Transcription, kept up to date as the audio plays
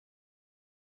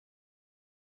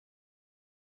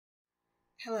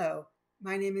Hello,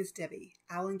 my name is Debbie,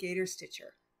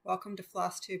 owlandgatorstitcher. Welcome to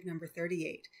Flosstube number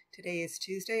 38. Today is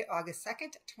Tuesday, August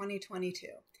 2nd, 2022.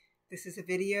 This is a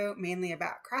video mainly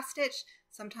about cross stitch,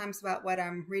 sometimes about what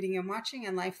I'm reading and watching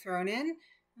and life thrown in.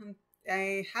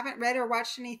 I haven't read or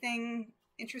watched anything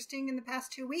interesting in the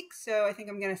past 2 weeks, so I think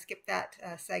I'm going to skip that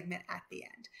segment at the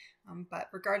end. But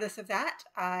regardless of that,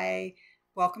 I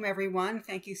welcome everyone.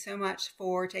 Thank you so much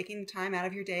for taking the time out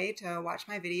of your day to watch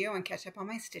my video and catch up on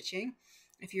my stitching.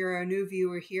 If you're a new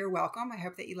viewer here, welcome. I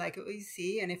hope that you like what you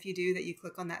see, and if you do, that you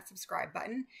click on that subscribe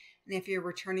button. And if you're a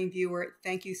returning viewer,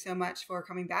 thank you so much for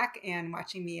coming back and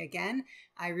watching me again.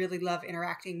 I really love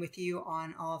interacting with you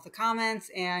on all of the comments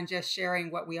and just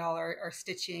sharing what we all are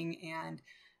stitching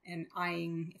and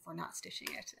eyeing if we're not stitching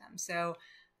it. So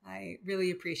I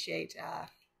really appreciate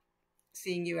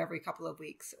seeing you every couple of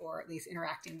weeks, or at least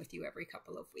interacting with you every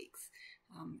couple of weeks.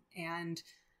 And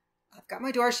I've got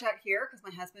my door shut here because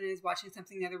my husband is watching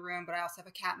something in the other room, but I also have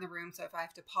a cat in the room, so if I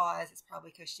have to pause, it's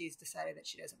probably because she's decided that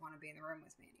she doesn't want to be in the room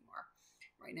with me anymore.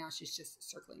 Right now, she's just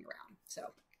circling around.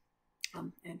 So,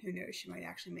 and who knows, she might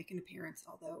actually make an appearance,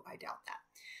 although I doubt that.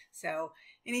 So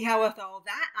anyhow, with all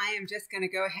that, I am just going to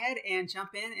go ahead and jump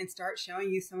in and start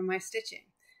showing you some of my stitching.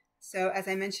 So as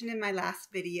I mentioned in my last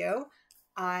video,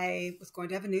 I was going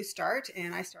to have a new start,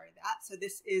 and I started that. So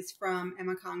this is from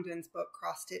Emma Congden's book,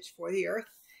 Cross Stitch for the Earth.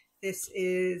 This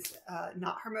is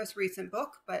not her most recent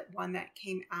book, but one that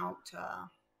came out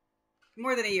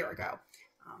more than a year ago.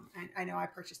 And I know I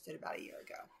purchased it about a year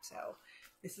ago. So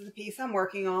this is the piece I'm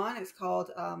working on. It's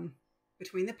called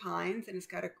Between the Pines, and it's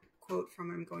got a quote from,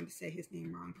 I'm going to say his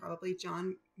name wrong, probably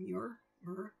John Muir,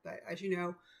 but as you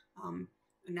know,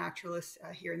 a naturalist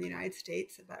here in the United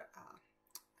States, about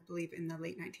I believe in the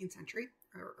late 19th century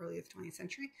or early 20th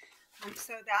century.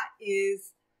 So that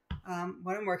is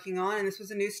what I'm working on, and this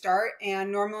was a new start.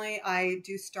 And normally I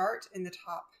do start in the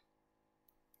top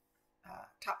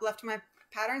left of my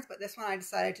patterns, but this one I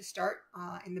decided to start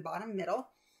in the bottom middle.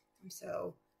 And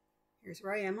so here's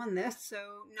where I am on this. So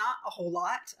not a whole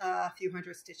lot, a few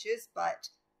hundred stitches, but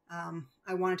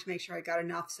I wanted to make sure I got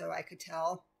enough so I could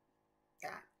tell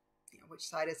that, you know, which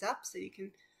side is up. So you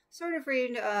can sort of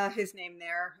read his name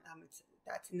there.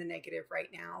 That's in the negative right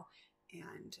now.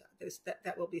 And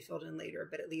that will be filled in later,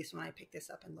 but at least when I pick this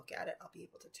up and look at it, I'll be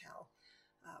able to tell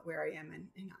where I am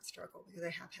and not struggle, because I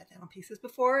have had that on pieces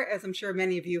before, as I'm sure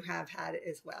many of you have had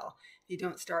as well. If you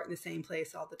don't start in the same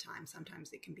place all the time,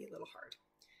 sometimes it can be a little hard.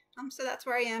 So that's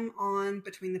where I am on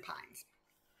Between the Pines.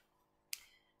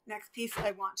 Next piece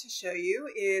I want to show you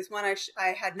is one I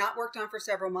had not worked on for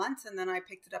several months, and then I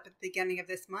picked it up at the beginning of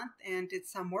this month and did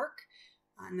some work,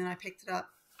 and then I picked it up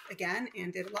again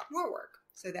and did a lot more work.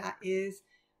 So that is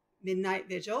Midnight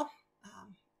Vigil,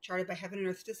 charted by Heaven and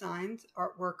Earth Designs,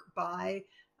 artwork by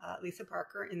Lisa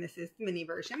Parker, and this is the mini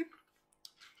version.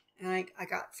 And I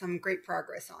got some great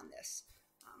progress on this.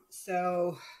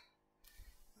 So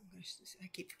I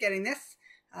keep forgetting this.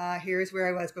 Here's where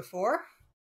I was before.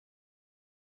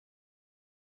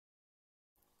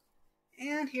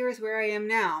 And here's where I am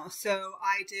now. So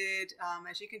I did,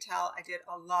 as you can tell, I did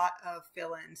a lot of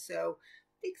fill-in. So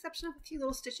the exception of a few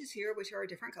little stitches here, which are a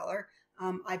different color,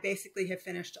 I basically have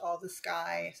finished all the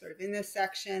sky sort of in this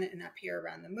section and up here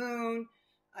around the moon.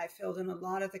 I filled in a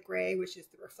lot of the gray, which is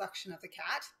the reflection of the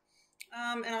cat,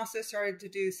 and also started to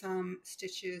do some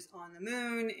stitches on the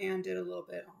moon and did a little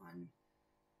bit on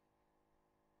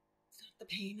the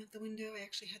pane of the window. I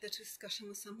actually had this discussion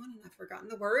with someone and I've forgotten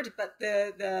the word, but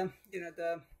the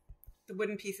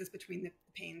wooden pieces between the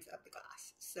panes of the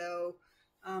glass. So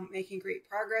making great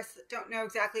progress. Don't know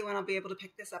exactly when I'll be able to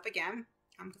pick this up again,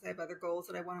 because I have other goals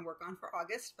that I want to work on for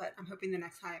August, but I'm hoping the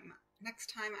next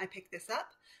time I pick this up,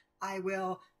 I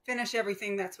will finish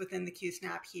everything that's within the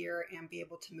Q-snap here and be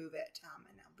able to move it,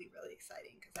 and that'll be really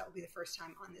exciting, because that will be the first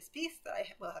time on this piece that I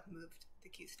will have moved the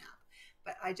Q-snap.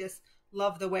 But I just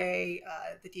love the way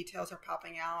the details are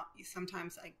popping out.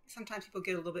 Sometimes people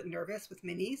get a little bit nervous with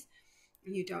minis,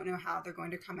 and you don't know how they're going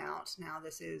to come out. Now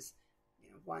this is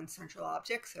one central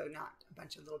object, so not a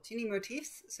bunch of little teeny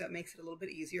motifs, so it makes it a little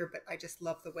bit easier, but I just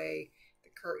love the way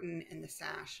the curtain and the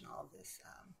sash and all of this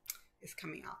is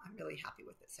coming out. I'm really happy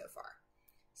with it so far.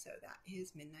 So that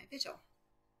is Midnight Vigil.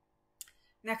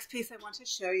 Next piece I want to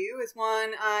show you is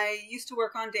one I used to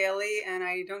work on daily, and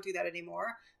I don't do that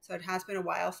anymore, so it has been a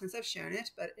while since I've shown it,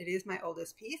 but it is my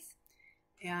oldest piece,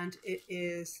 and it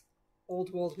is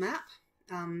Old World Map.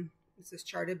 This is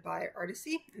charted by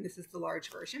Artecy, and this is the large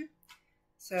version.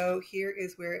 So here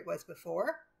is where it was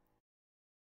before.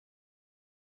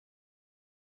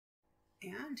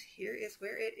 And here is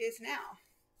where it is now.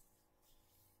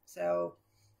 So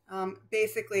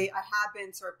Basically, I have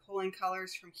been sort of pulling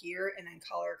colors from here and then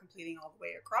color completing all the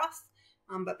way across.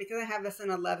 But because I have this in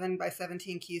 11 by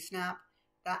 17 Q-snap,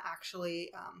 that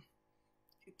actually,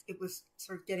 it was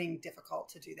sort of getting difficult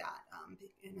to do that.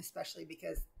 And especially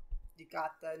because you've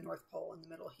got the North Pole in the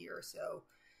middle here. So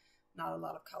not a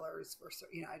lot of colors were,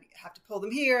 you know, I have to pull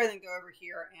them here and then go over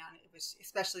here. And it was,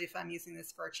 especially if I'm using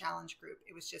this for a challenge group,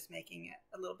 it was just making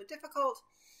it a little bit difficult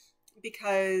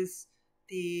because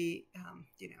the,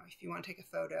 you know, if you want to take a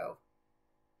photo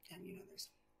and, you know, there's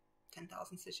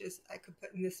 10,000 stitches I could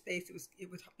put in this space, it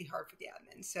would be hard for the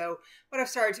admin. So what I've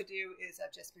started to do is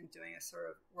I've just been doing a sort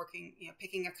of working, you know,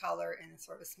 picking a color in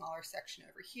sort of a smaller section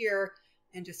over here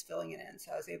and just filling it in.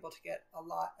 So I was able to get a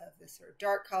lot of this sort of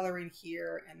dark color in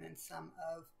here and then some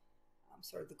of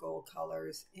sort of the gold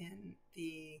colors in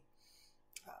the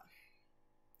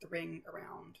ring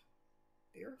around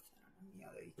the earth. I don't know, you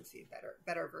know, you can see a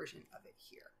better version of it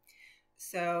here.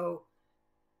 So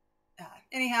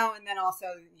anyhow, and then also,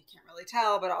 you can't really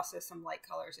tell, but also some light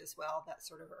colors as well that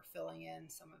sort of are filling in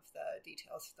some of the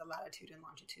details, the latitude and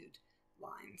longitude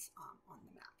lines on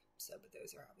the map. So, but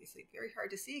those are obviously very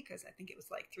hard to see because I think it was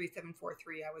like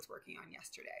 3743 I was working on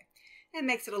yesterday. It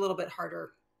makes it a little bit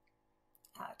harder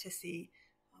to see.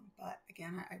 But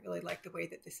again, I really like the way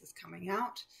that this is coming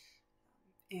out.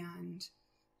 And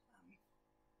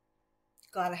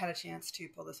glad I had a chance to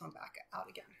pull this one back out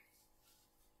again.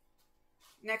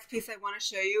 Next piece I want to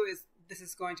show you is, this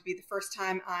is going to be the first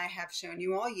time I have shown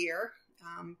you all year,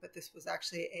 but this was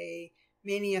actually a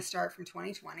Mania start from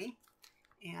 2020.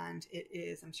 And it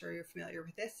is, I'm sure you're familiar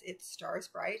with this, it's Stars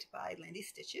Bright by Lindy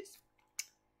Stitches.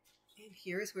 And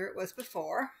here's where it was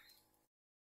before.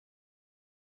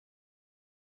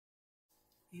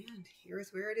 And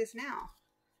here's where it is now.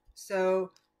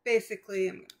 So basically,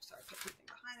 I'm sorry, put something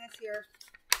behind this here.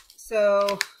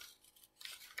 So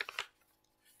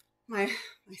my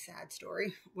sad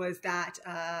story was that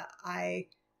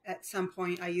at some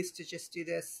point I used to just do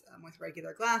this with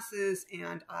regular glasses,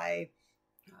 and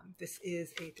this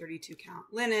is a 32 count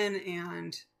linen,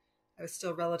 and I was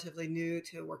still relatively new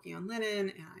to working on linen,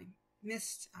 and I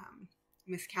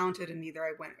miscounted, and either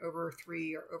I went over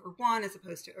 3 or over 1 as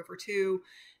opposed to over 2.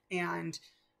 And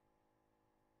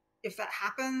if that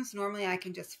happens, normally I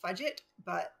can just fudge it,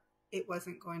 but it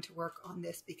wasn't going to work on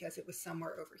this because it was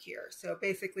somewhere over here. So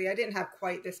basically I didn't have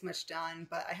quite this much done,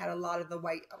 but I had a lot of the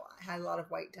white,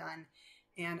 done.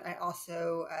 And I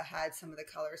also had some of the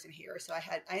colors in here. So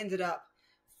I ended up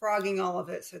frogging all of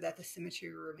it so that the symmetry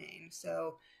remained.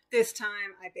 So this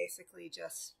time I basically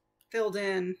just filled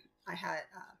in,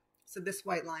 so this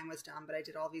white line was done, but I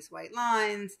did all these white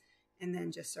lines and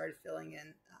then just started filling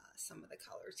in some of the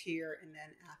colors here. And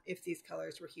then if these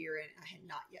colors were here and I had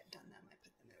not yet done them, I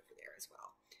put them over there as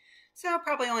well. So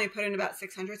probably only put in about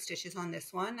 600 stitches on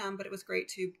this one, but it was great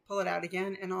to pull it out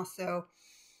again. And also,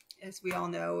 as we all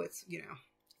know, it's, you know,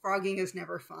 frogging is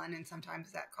never fun, and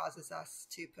sometimes that causes us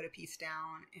to put a piece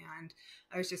down. And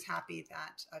I was just happy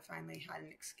that I finally had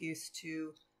an excuse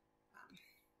to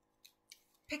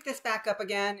pick this back up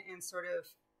again and sort of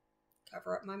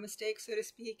cover up my mistake, so to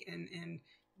speak, and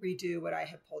redo what I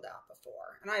had pulled out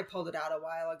before. And I had pulled it out a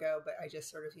while ago, but I just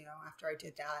sort of, you know, after I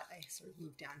did that, I sort of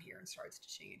moved down here and started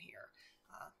stitching in here.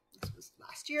 This was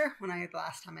last year when the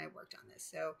last time I worked on this.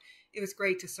 So it was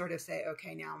great to sort of say,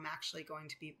 okay, now I'm actually going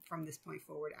to be, from this point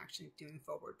forward, actually doing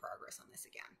forward progress on this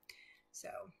again. So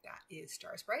that is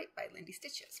Stars Bright by Lindy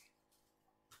Stitches.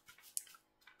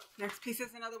 Next piece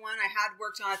is another one. I had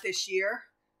worked on it this year,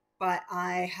 but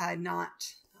I had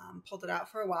not pulled it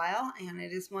out for a while, and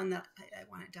it is one that I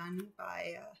want it done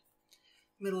by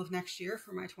middle of next year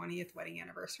for my 20th wedding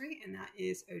anniversary, and that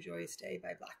is Oh Joyous Day by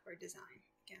Blackbird Design.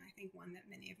 Again, I think one that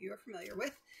many of you are familiar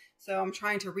with. So I'm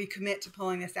trying to recommit to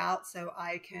pulling this out so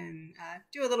I can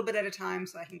do a little bit at a time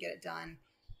so I can get it done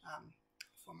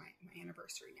for my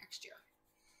anniversary next year.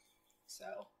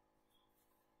 So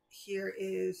here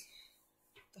is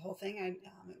the whole thing.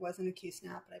 It wasn't a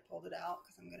Q-snap, but I pulled it out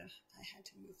because I'm gonna have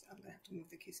to move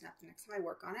the Q-snap the next time I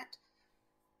work on it.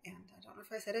 And I don't know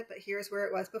if I said it, but here's where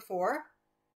it was before.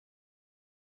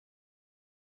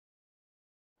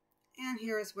 And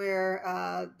here's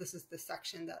where this is the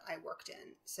section that I worked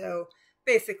in. So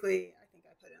basically, I think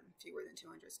I put in fewer than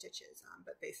 200 stitches,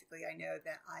 but basically I know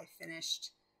that I finished,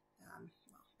 well,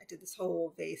 I did this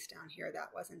whole vase down here that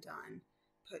wasn't done,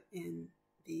 put in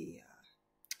the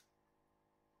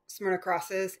Smyrna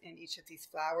crosses in each of these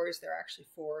flowers. There are actually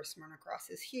 4 Smyrna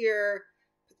crosses here,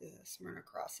 put the Smyrna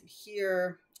cross in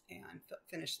here, and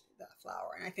finish that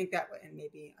flower. And I think that, and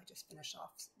maybe I just finish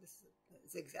off this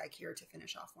zigzag here to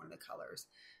finish off one of the colors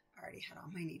I already had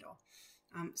on my needle.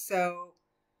 So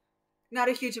not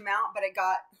a huge amount, but I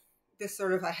got this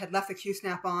sort of, I had left the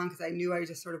Q-snap on because I knew I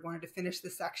just sort of wanted to finish the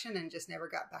section and just never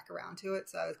got back around to it.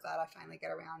 So I was glad I finally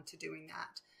got around to doing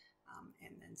that.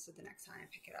 And then so the next time I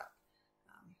pick it up,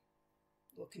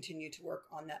 we'll continue to work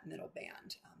on that middle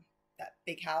band. That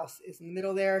big house is in the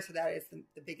middle there, so that is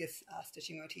the biggest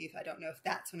stitching motif. I don't know if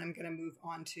that's when I'm going to move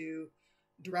on to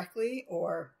directly,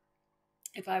 or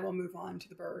if I will move on to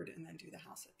the bird and then do the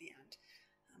house at the end.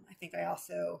 I think I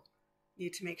also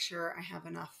need to make sure I have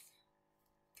enough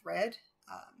thread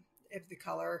of the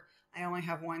color. I only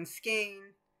have one skein.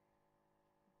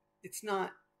 It's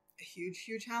not a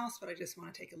huge house, but I just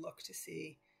want to take a look to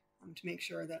see, to make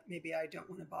sure that maybe I don't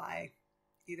want to buy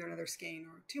either another skein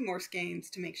or two more skeins,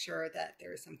 to make sure that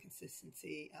there is some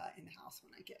consistency in the house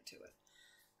when I get to it.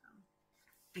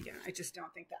 Again, I just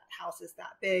don't think that house is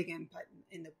that big, but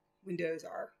the windows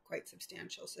are quite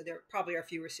substantial, so there probably are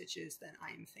fewer stitches than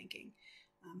I am thinking.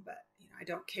 But I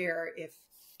don't care if,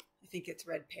 I think it's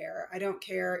red pear. I don't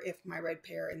care if my red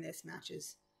pear in this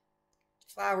matches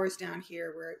flowers down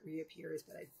here where it reappears,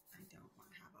 but I don't want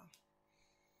to have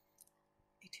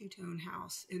a two-tone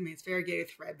house. I mean, it's variegated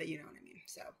thread, but you know what I mean.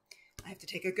 So I have to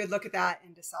take a good look at that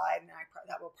and decide, and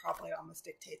that will probably almost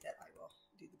dictate that I will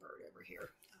do the bird over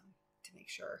here to make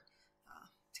sure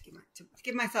to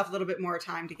give myself a little bit more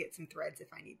time to get some threads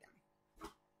if I need them.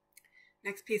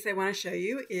 Next piece I want to show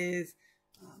you is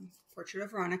Portrait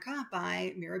of Veronica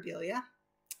by Mirabilia.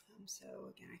 So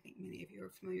again, I think many of you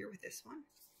are familiar with this one.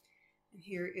 And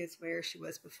here is where she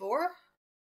was before.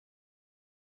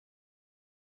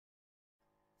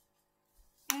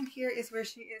 And here is where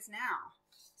she is now.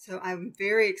 So I'm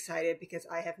very excited because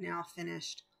I have now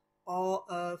finished all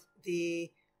of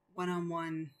the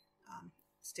one-on-one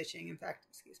stitching. In fact,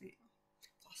 excuse me,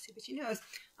 Flosstube itchy nose.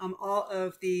 All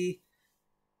of the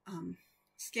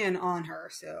skin on her.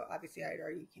 So obviously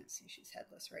you can't see she's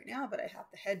headless right now, but I have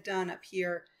the head done up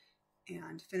here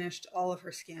and finished all of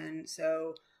her skin.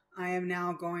 So I am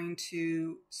now going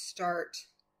to start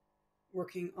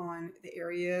working on the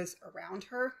areas around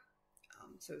her.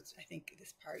 So I think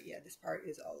this part, this part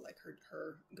is all like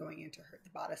her going into the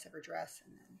bodice of her dress,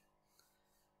 and then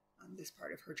this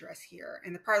part of her dress here.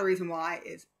 And the part of the reason why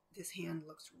is this hand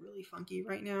looks really funky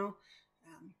right now.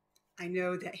 I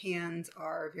know that hands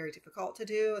are very difficult to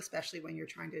do, especially when you're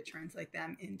trying to translate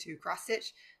them into cross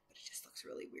stitch, but it just looks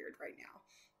really weird right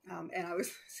now. And I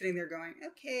was sitting there going,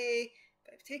 okay,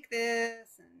 if I take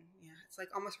this, and it's like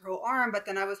almost her whole arm, but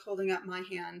then I was holding up my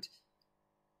hand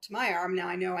to my arm. Now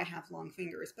I know I have long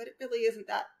fingers, but it really isn't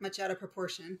that much out of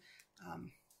proportion.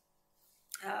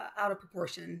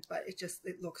 But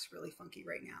it looks really funky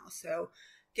right now. So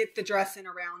get the dress in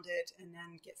around it and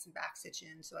then get some back stitch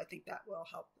in. So I think that will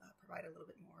help provide a little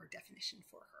bit more definition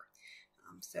for her.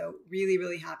 So really,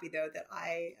 really happy though that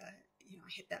I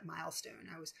hit that milestone.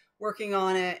 I was working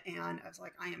on it and I was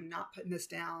like, I am not putting this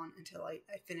down until I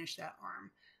finish that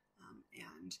arm.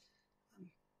 And I'm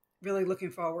really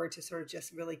looking forward to sort of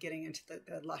just really getting into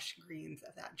the lush greens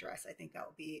of that dress. I think that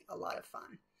will be a lot of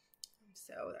fun.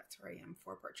 So that's where I am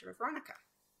for Portrait of Veronica.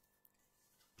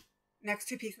 Next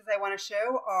two pieces I want to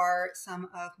show are some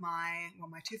of my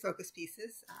two focus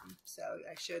pieces. So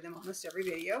I show them almost every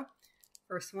video.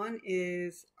 First one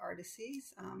is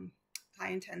Artecy's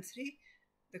High Intensity,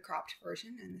 the cropped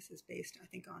version. And this is based, I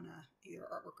think, on either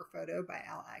artwork or photo by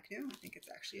Agnew. I think it's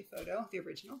actually a photo, the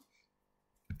original.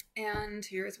 And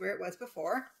here's where it was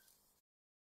before.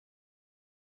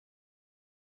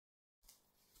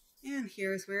 And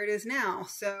here's where it is now.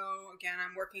 So again,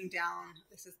 I'm working down,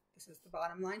 this is the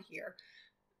bottom line here,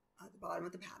 the bottom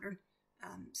of the pattern.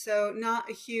 So not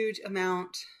a huge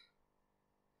amount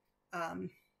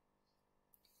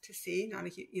to see, not a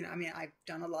huge, I mean, I've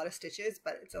done a lot of stitches,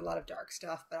 but it's a lot of dark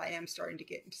stuff, but I am starting to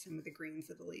get into some of the greens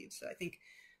of the leaves. So I think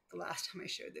the last time I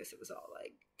showed this, it was all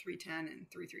like 310 and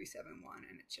 3371,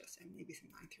 and and maybe some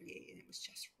 938, and it was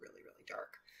just really, really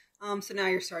dark. So now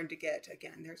you're starting to get,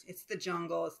 again, it's the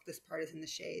jungle, this part is in the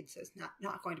shade, so it's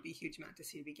not going to be a huge amount to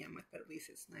see to begin with, but at least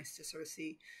it's nice to sort of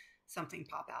see something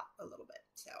pop out a little bit.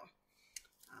 So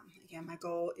again, my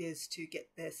goal is to get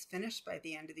this finished by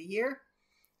the end of the year.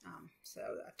 So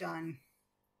I've done,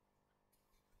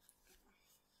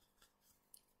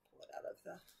 pull it out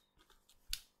of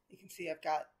you can see I've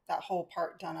got that whole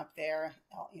part done up there,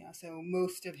 so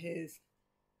most of his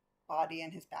body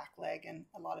and his back leg and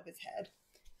a lot of his head.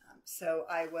 So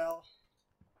I will,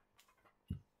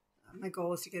 my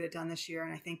goal is to get it done this year,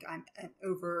 and I think I'm at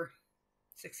over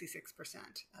 66%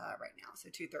 right now, so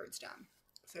 2/3 done.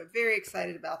 So very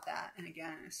excited about that, and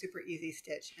again, a super easy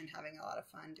stitch and having a lot of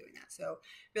fun doing that. So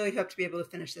really hope to be able to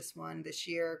finish this one this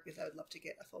year because I would love to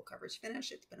get a full coverage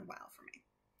finish. It's been a while for me.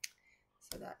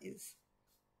 So that is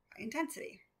High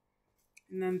Intensity.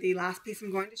 And then the last piece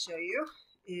I'm going to show you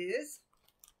is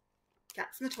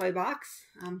Cats in the Toy Box,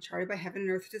 charted by Heaven and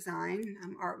Earth Design,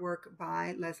 artwork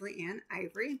by Lesley Anne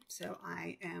Ivory. So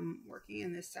I am working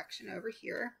in this section over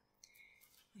here.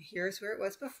 Here's where it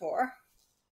was before.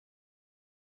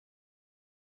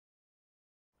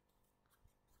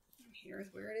 And here's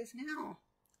where it is now.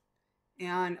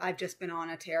 And I've just been on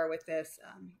a tear with this.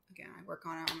 Again, I work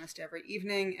on it almost every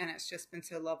evening, and it's just been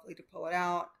so lovely to pull it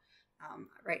out.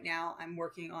 Right now I'm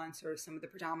working on sort of some of the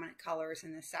predominant colors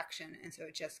in this section, and so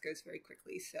it just goes very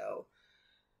quickly. So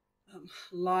a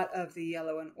lot of the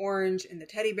yellow and orange in the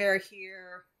teddy bear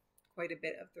here, quite a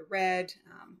bit of the red.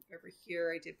 Over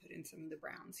here I did put in some of the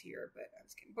browns here, but I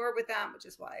was getting bored with that, which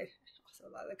is why also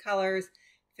a lot of the colors.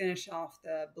 Finish off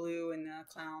the blue in the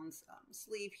clown's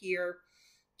sleeve here,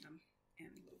 and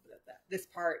a little bit of that. This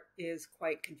part is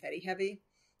quite confetti heavy.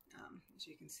 As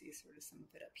you can see, sort of some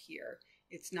of it up here.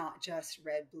 It's not just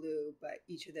red, blue, but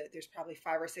each of there's probably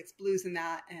 5 or 6 blues in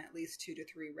that, and at least 2 to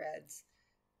 3 reds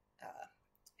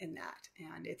in that.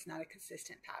 And it's not a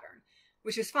consistent pattern,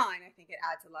 which is fine. I think it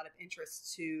adds a lot of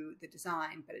interest to the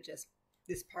design, but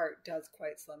this part does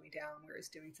quite slow me down, whereas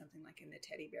doing something like in the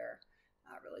teddy bear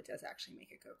really does actually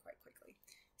make it go quite quickly.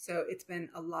 So it's been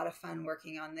a lot of fun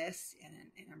working on this, and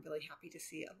I'm really happy to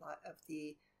see a lot of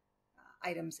the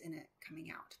items in it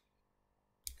coming out.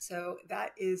 So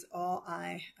that is all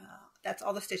that's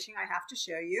all the stitching I have to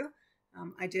show you.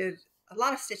 I did a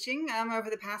lot of stitching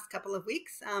over the past couple of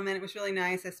weeks, and it was really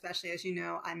nice, especially as you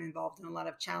know, I'm involved in a lot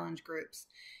of challenge groups,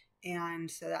 and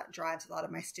so that drives a lot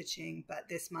of my stitching. But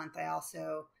this month I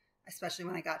also, especially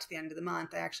when I got to the end of the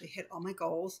month, I actually hit all my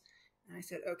goals, and I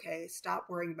said, okay, stop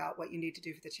worrying about what you need to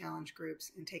do for the challenge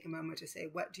groups and take a moment to say,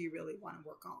 what do you really want to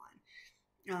work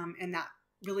on? And that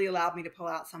really allowed me to pull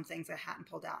out some things I hadn't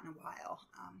pulled out in a while.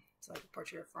 So like the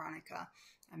Portrait of Veronica,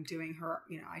 I'm doing her,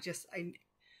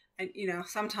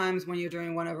 sometimes when you're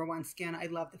doing 1/1 skin, I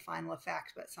love the final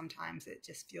effect, but sometimes it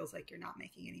just feels like you're not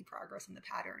making any progress in the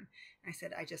pattern. And I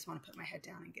said, I just want to put my head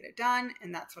down and get it done.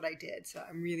 And that's what I did. So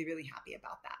I'm really, really happy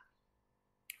about that.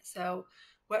 So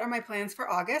what are my plans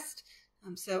for August?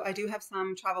 So I do have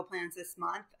some travel plans this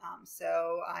month.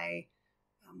 So I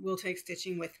will take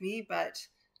stitching with me, but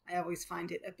I always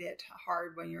find it a bit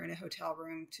hard when you're in a hotel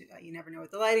room to, you never know what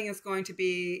the lighting is going to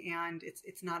be, and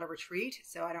it's not a retreat.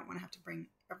 So I don't want to have to bring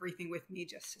everything with me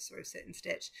just to sort of sit and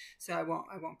stitch. So I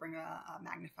won't bring a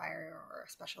magnifier or a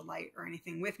special light or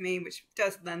anything with me, which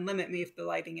does then limit me if the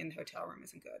lighting in the hotel room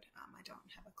isn't good. I don't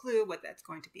have a clue what that's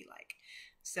going to be like.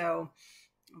 So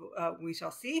we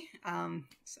shall see.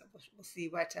 So we'll see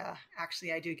what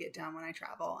actually I do get done when I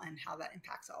travel and how that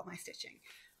impacts all of my stitching.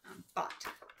 But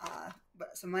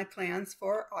some of my plans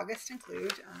for August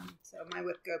include so my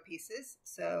Whip Go pieces.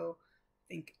 So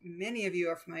I think many of you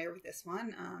are familiar with this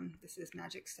one. This is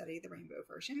Magic Study, the Rainbow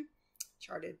version,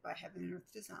 charted by Heaven and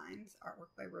Earth Designs,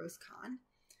 artwork by Rose Kahn.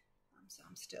 So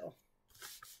I'm still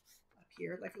up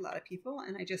here like a lot of people,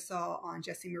 and I just saw on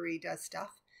Jessie Marie Does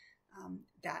Stuff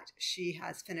that she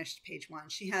has finished page 1.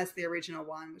 She has the original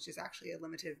one, which is actually a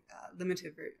limited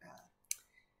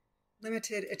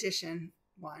edition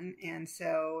one, and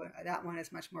so that one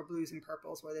is much more blues and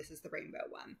purples, where this is the rainbow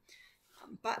one.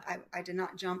 But I did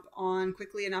not jump on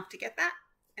quickly enough to get that,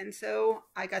 and so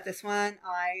I got this one.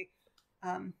 I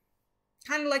kind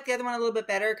of like the other one a little bit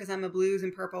better because I'm a blues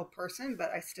and purple person,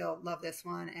 but I still love this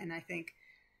one, and I think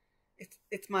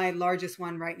it's my largest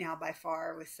one right now by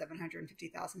far, with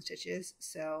 750,000 stitches.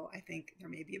 So I think there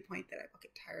may be a point that I will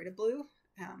get tired of blue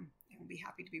and will be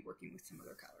happy to be working with some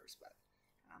other colors. But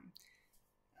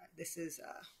this is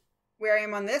where I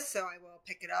am on this, so I will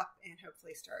pick it up and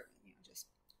hopefully start, just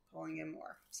pulling in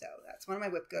more. So that's one of my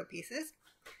Whip Go pieces.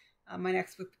 My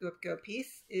next Whip Go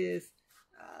piece is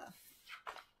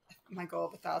my goal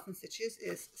of 1,000 stitches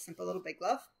is Simple Little Big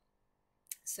Love.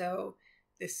 So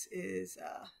this is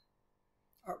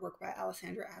artwork by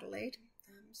Alessandra Adelaide.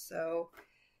 So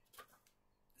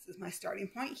this is my starting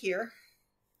point here.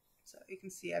 So you can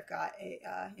see I've got a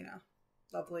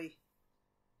lovely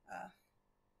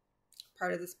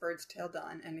part of this bird's tail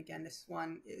done. And again, this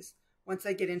one is, once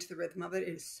I get into the rhythm of it, it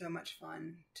is so much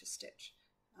fun to stitch,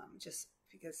 just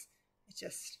because it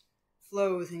just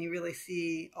flows and you really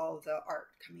see all the art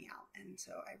coming out. And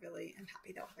so I really am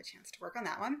happy that I'll have a chance to work on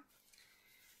that one.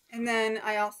 And then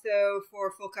I also,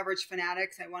 for Full Coverage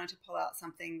Fanatics, I wanted to pull out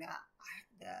something that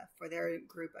for their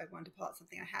group, I wanted to pull out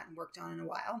something I hadn't worked on in a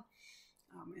while.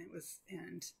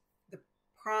 And the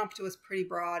prompt was pretty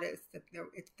broad.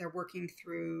 They're working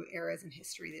through eras in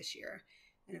history this year.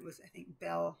 And it was, I think,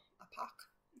 Belle Epoque,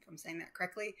 if I'm saying that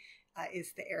correctly.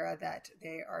 is the era that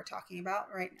they are talking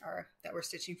about, right? Or that we're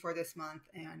stitching for this month.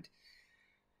 And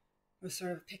it was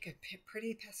sort of pick a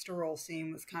pretty pastoral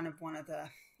seam was kind of one of the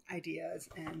ideas.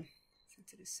 And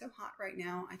since it is so hot right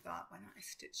now, I thought, why don't I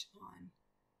stitch on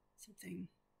something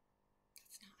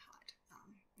that's not hot?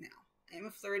 Now, I am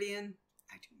a Floridian.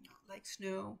 I do not like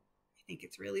snow. I think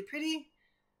it's really pretty.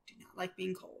 Do not like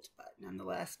being cold, but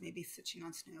nonetheless, maybe stitching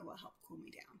on snow will help cool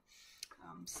me down.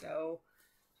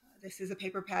 This is a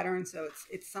paper pattern, so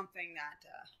it's something that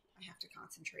I have to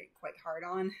concentrate quite hard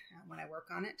on when I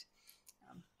work on it.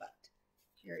 But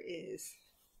here is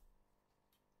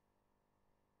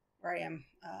where I am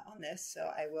on this,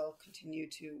 so I will continue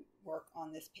to work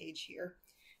on this page here.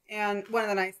 And one of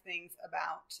the nice things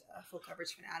about Full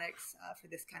Coverage Fanatics for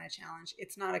this kind of challenge,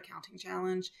 it's not a counting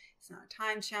challenge, it's not a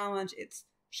time challenge, it's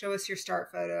show us your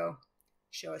start photo,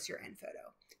 show us your end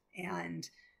photo. And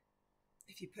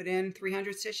if you put in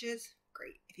 300 stitches,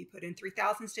 great. If you put in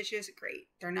 3,000 stitches, great.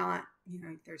 They're not,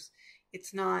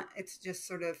 it's just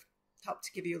sort of help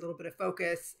to give you a little bit of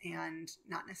focus and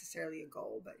not necessarily a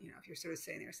goal. But, if you're sort of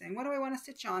sitting there saying, what do I want to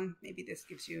stitch on? Maybe this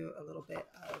gives you a little bit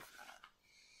of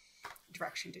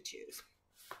direction to choose.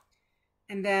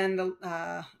 And then the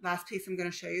last piece I'm going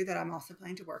to show you that I'm also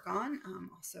planning to work on,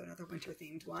 also another winter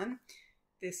themed one.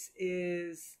 This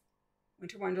is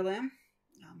Winter Wonderland.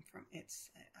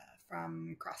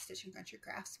 From Cross Stitch and Country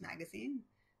Crafts magazine.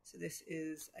 So this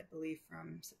is, I believe,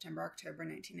 from September, October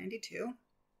 1992.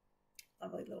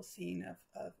 Lovely little scene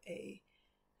of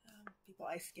people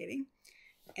ice skating.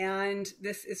 And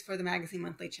this is for the Magazine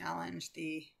Monthly Challenge.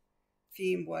 The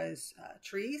theme was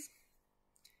trees.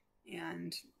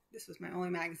 And this was my only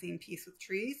magazine piece with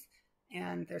trees.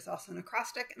 And there's also an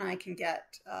acrostic, and I can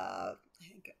get, I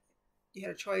think you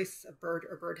had a choice, a bird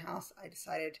or birdhouse. I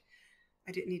decided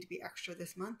I didn't need to be extra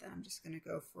this month, and I'm just going to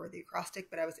go for the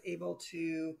acrostic, but I was able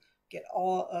to get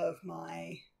all of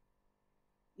my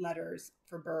letters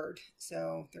for bird.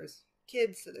 So there's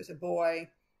kids, so there's a boy,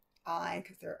 I,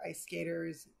 because they're ice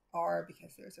skaters, R,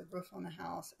 because there's a roof on the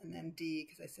house, and then D,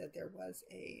 because I said there was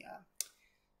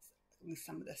at least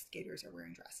some of the skaters are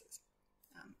wearing dresses.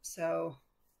 So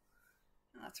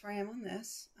that's where I am on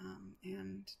this.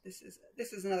 And this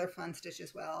is another fun stitch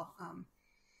as well.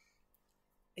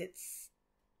 It's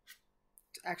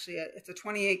actually it's a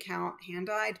 28 count hand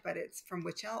dyed, but it's from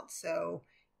Wichelt, so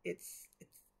it's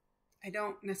I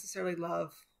don't necessarily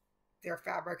love their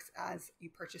fabrics as you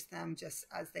purchase them just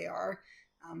as they are,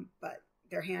 but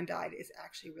their hand dyed is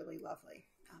actually really lovely.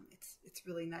 It's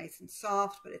really nice and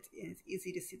soft, but it's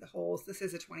easy to see the holes. This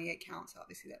is a 28 count, so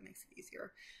obviously that makes it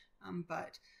easier.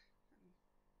 But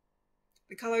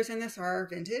the colors in this are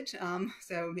vintage,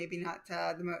 so maybe not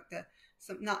colors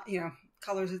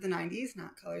of the 90s,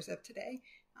 not colors of today,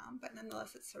 but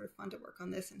nonetheless, it's sort of fun to work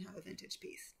on this and have a vintage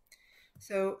piece.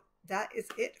 So that is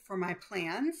it for my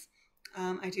plans.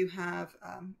 I do have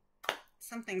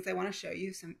some things I want to show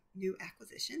you, some new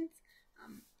acquisitions.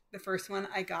 The first one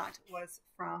I got was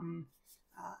from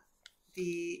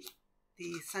the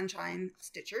Sunshine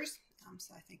Stitchers.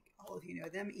 So I think all of you know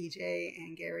them, EJ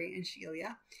and Gary and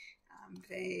Sheila.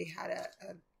 They had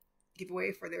a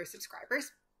giveaway for their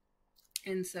subscribers.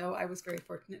 And so I was very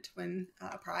fortunate to win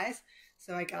a prize.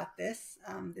 So I got this.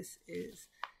 This is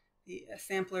the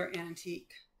sampler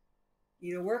antique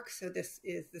needlework. So this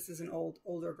is an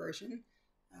older version,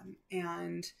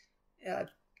 and it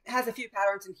has a few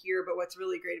patterns in here. But what's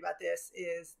really great about this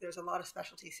is there's a lot of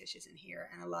specialty stitches in here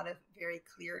and a lot of very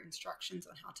clear instructions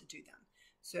on how to do them.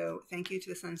 So thank you to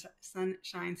the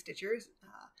Sunshine Stitchers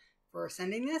for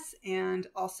sending this, and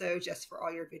also just for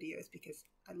all your videos, because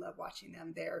I love watching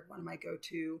them. They're one of my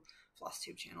go-to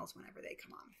Flosstube channels whenever they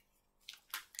come on.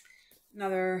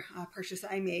 Another purchase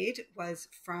I made was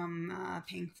from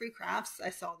Pain Free Crafts.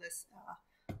 I saw this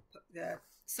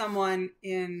someone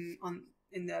in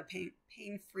the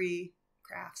Pain Free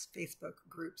Crafts Facebook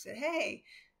group said, "Hey,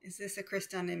 is this a Chris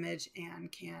Dunn image, and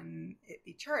can it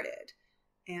be charted?"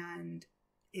 And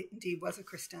it indeed was a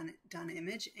Chris Dunn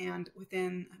image, and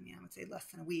within, I would say less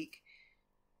than a week,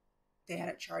 they had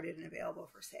it charted and available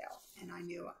for sale, and I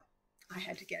knew I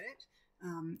had to get it.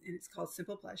 And it's called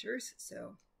Simple Pleasures.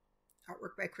 So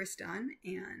artwork by Chris Dunn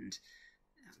and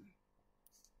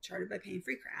charted by Pain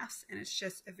Free Crafts, and it's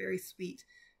just a very sweet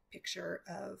picture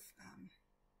of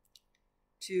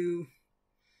two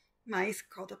mice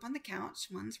curled up on the couch.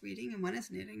 One's reading and one is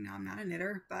knitting. Now, I'm not a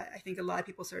knitter, but I think a lot of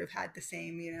people sort of had the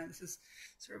same, this is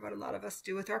sort of what a lot of us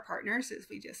do with our partners, is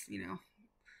we just,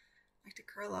 like to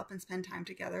curl up and spend time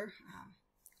together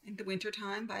in the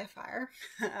wintertime by a fire.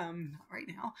 Not right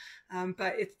now,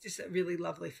 but it's just a really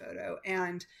lovely photo.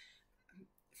 And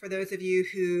for those of you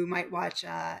who might watch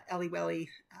Ellie Welly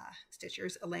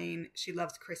Stitchers, Elaine, she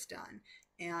loves Chris Dunn.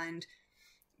 And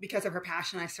because of her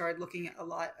passion, I started looking at a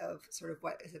lot of sort of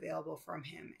what is available from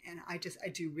him. And I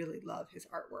do really love his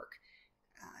artwork.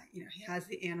 You know, he has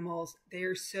the animals. They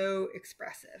are so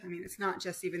expressive. I mean, it's not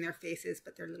just even their faces,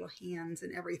 but their little hands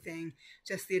and everything,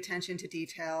 just the attention to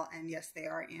detail. And yes, they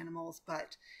are animals,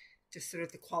 but just sort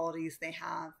of the qualities they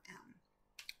have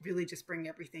really just bring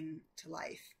everything to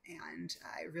life. And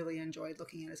I really enjoyed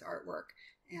looking at his artwork.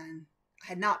 And I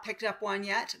had not picked up one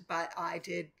yet, but I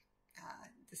did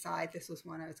decide this was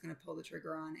one I was going to pull the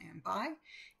trigger on and buy.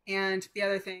 And the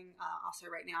other thing also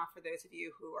right now, for those of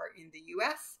you who are in the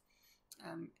US,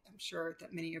 I'm sure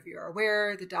that many of you are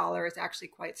aware the dollar is actually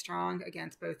quite strong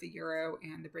against both the euro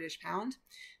and the British pound.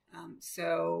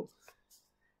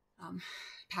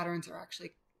 Patterns are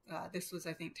actually, this was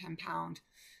I think £10,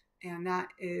 and that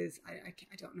is, I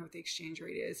don't know what the exchange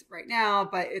rate is right now,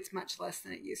 but it's much less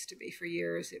than it used to be. For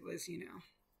years it was, you know,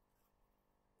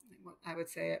 I would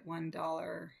say at £1,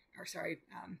 or sorry,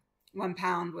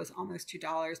 £1 was almost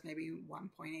 $2, maybe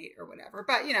 1.8 or whatever.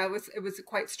 But you know, it was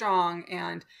quite strong.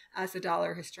 And as the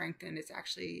dollar has strengthened, it's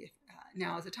actually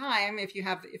now is a time, if you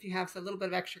have a little bit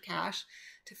of extra cash,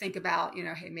 to think about, you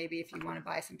know, hey, maybe if you want to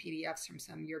buy some PDFs from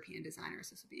some European designers,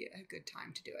 this would be a good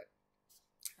time to do it.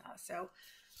 So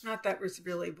not that was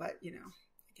really what, you know,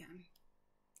 again,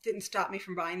 didn't stop me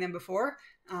from buying them before.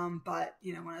 But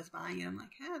you know, when I was buying it, I'm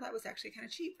like, yeah, that was actually kind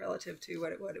of cheap relative to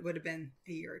what it would have been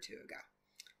a year or two ago.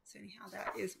 So anyhow,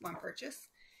 that is one purchase.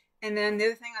 And then the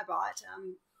other thing I bought,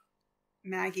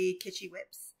 Maggie Kitschy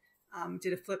Whips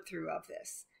did a flip through of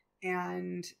this,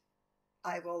 and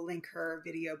I will link her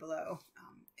video below.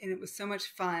 And it was so much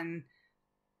fun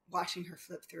watching her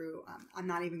flip through. I'm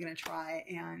not even going to try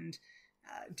and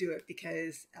do it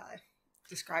because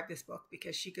describe this book,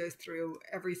 because she goes through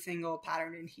every single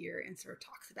pattern in here and sort of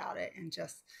talks about it and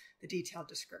just the detailed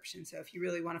description. So if you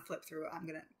really want to flip through, I'm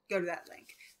going to go to that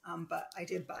link. But I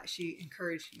did buy, she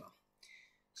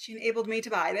enabled me to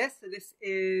buy this. So this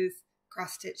is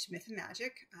Cross Stitch Myth and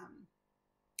Magic.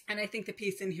 And I think the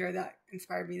piece in here that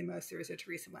inspired me the most, there is a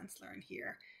Teresa Wensler in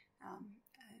here.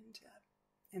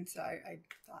 And so I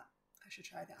thought I should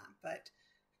try that. But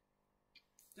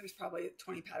there's probably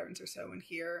 20 patterns or so in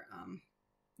here.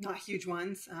 Not huge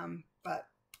ones, but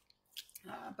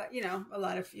you know, a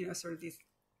lot of, you know, sort of these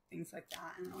things like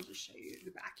that. And I'll just show you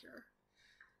the back here.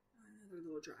 Another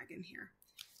little dragon here.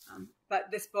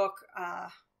 But this book,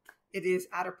 it is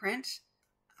out of print.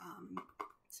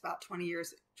 It's about 20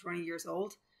 years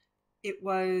old. It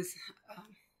was,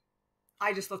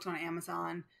 I just looked on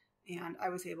Amazon and I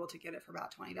was able to get it for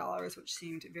about $20, which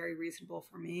seemed very reasonable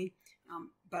for me.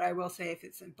 But I will say, if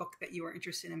it's a book that you are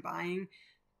interested in buying,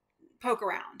 poke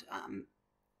around,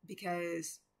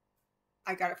 because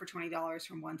I got it for $20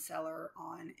 from one seller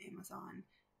on Amazon.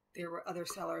 There were other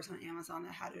sellers on Amazon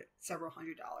that had it several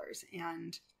 $100s.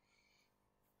 And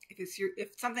if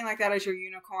something like that is your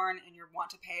unicorn and you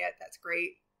want to pay it, that's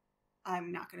great.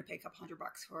 I'm not going to pay a couple $100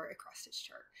 for a cross stitch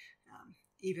chart.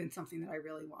 Even something that I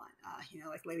really want, you know,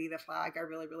 like Lady of the Flag, I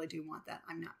really, really do want that.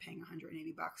 I'm not paying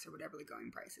 $180 or whatever the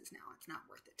going price is now. It's not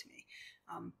worth it to me.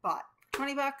 But for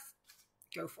 $20,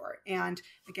 go for it. And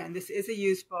again, this is a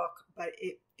used book, but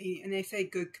and they say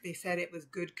good, they said it was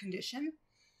good condition.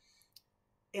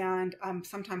 And I'm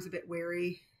sometimes a bit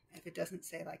wary if it doesn't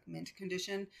say like mint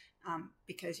condition,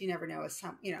 because you never know,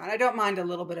 you know, and I don't mind a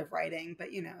little bit of writing,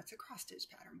 but you know, it's a cross stitch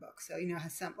pattern book. So, you know, it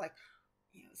has some like,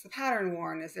 you know, is the pattern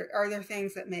worn? Are there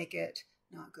things that make it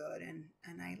not good? And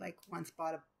I like once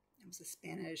bought it was a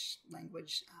Spanish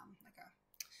language, like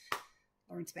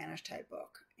a learn Spanish type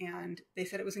book. And they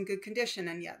said it was in good condition.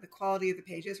 And yet the quality of the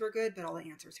pages were good, but all the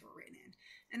answers were written in.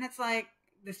 And it's like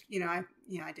this, you know, I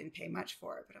didn't pay much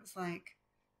for it, but I was like,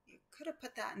 you could have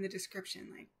put that in the description.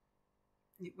 Like,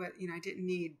 you know, I didn't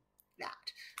need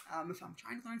that. If I'm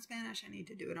trying to learn Spanish, I need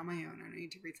to do it on my own. I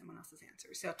need to read someone else's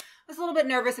answers. So I was a little bit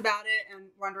nervous about it and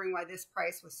wondering why this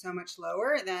price was so much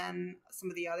lower than some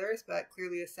of the others, but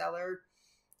clearly the seller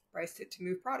priced it to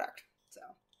move product. So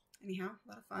anyhow, a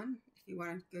lot of fun. If you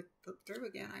want to flip through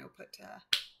again, I will put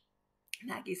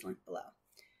Maggie's link below.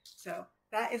 So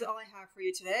that is all I have for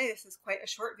you today. This is quite a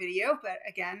short video, but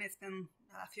again, it's been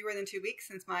fewer than 2 weeks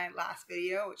since my last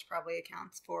video, which probably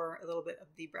accounts for a little bit of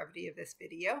the brevity of this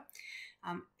video.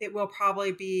 It will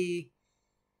probably be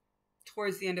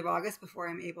towards the end of August before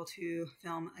I'm able to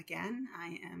film again.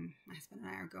 My husband and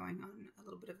I are going on a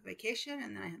little bit of a vacation,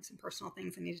 and then I have some personal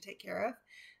things I need to take care of.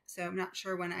 So I'm not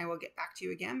sure when I will get back to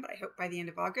you again, but I hope by the end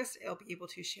of August, I'll be able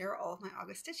to share all of my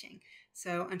August stitching.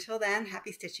 So until then,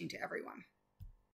 happy stitching to everyone.